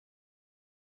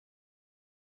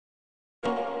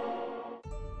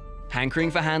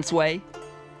Hankering for hand sway?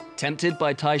 Tempted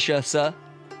by Taisha Se?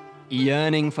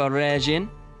 Yearning for Rejin?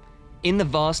 In the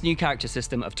vast new character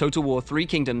system of Total War Three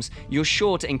Kingdoms, you're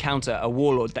sure to encounter a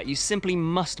warlord that you simply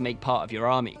must make part of your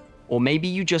army. Or maybe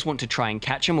you just want to try and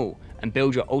catch them all and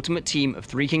build your ultimate team of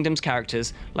Three Kingdoms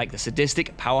characters like the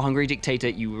sadistic, power-hungry dictator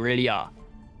you really are.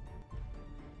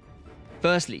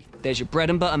 Firstly, there's your bread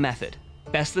and butter method.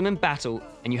 Best them in battle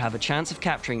and you have a chance of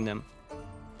capturing them.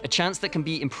 A chance that can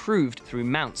be improved through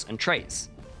mounts and traits.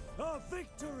 A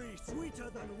victory sweeter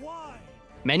than wine.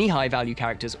 Many high-value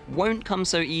characters won't come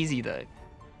so easy though.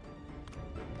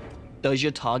 Does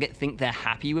your target think they're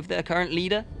happy with their current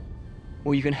leader?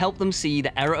 Well, you can help them see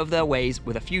the error of their ways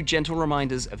with a few gentle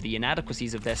reminders of the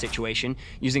inadequacies of their situation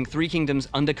using Three Kingdoms'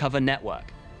 undercover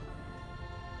network.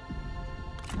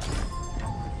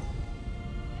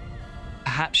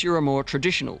 Perhaps you're a more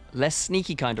traditional, less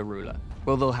sneaky kind of ruler.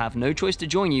 Well, they'll have no choice to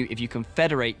join you if you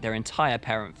confederate their entire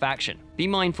parent faction. Be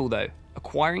mindful though,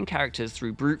 acquiring characters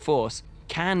through brute force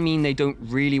can mean they don't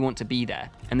really want to be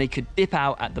there, and they could dip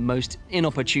out at the most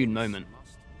inopportune moment.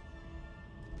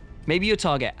 Maybe your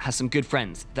target has some good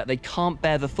friends that they can't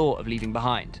bear the thought of leaving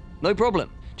behind. No problem,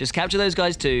 just capture those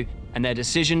guys too, and their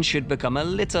decision should become a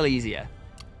little easier.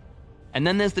 And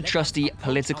then there's the trusty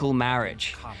political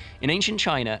marriage. In ancient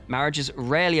China, marriage is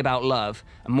rarely about love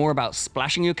and more about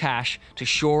splashing your cash to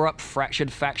shore up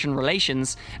fractured faction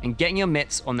relations and getting your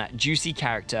mitts on that juicy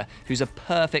character who's a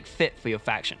perfect fit for your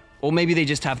faction. Or maybe they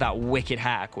just have that wicked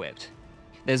hat equipped.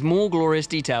 There's more glorious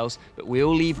details, but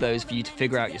we'll leave those for you to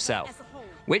figure out yourself.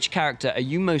 Which character are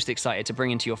you most excited to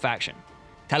bring into your faction?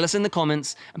 Tell us in the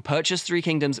comments and purchase Three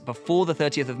Kingdoms before the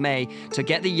 30th of May to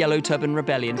get the Yellow Turban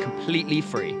Rebellion completely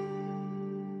free.